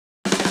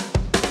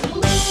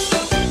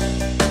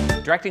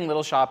Directing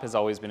Little Shop has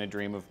always been a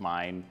dream of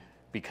mine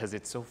because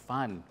it's so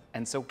fun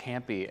and so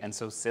campy and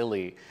so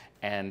silly,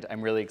 and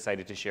I'm really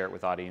excited to share it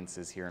with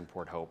audiences here in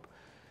Port Hope.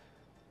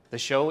 The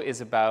show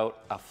is about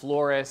a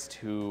florist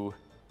who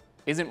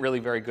isn't really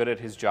very good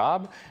at his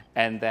job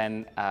and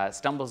then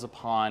stumbles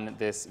upon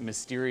this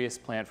mysterious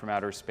plant from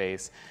outer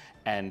space,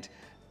 and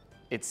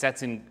it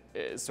sets in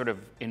sort of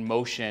in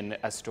motion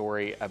a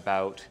story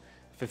about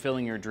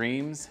fulfilling your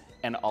dreams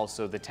and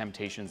also the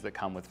temptations that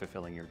come with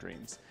fulfilling your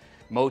dreams.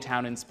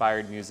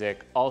 Motown-inspired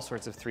music, all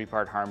sorts of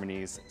three-part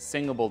harmonies,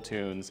 singable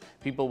tunes,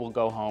 people will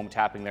go home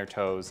tapping their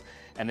toes,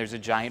 and there's a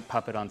giant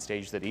puppet on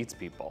stage that eats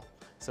people.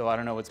 So I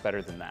don't know what's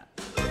better than that.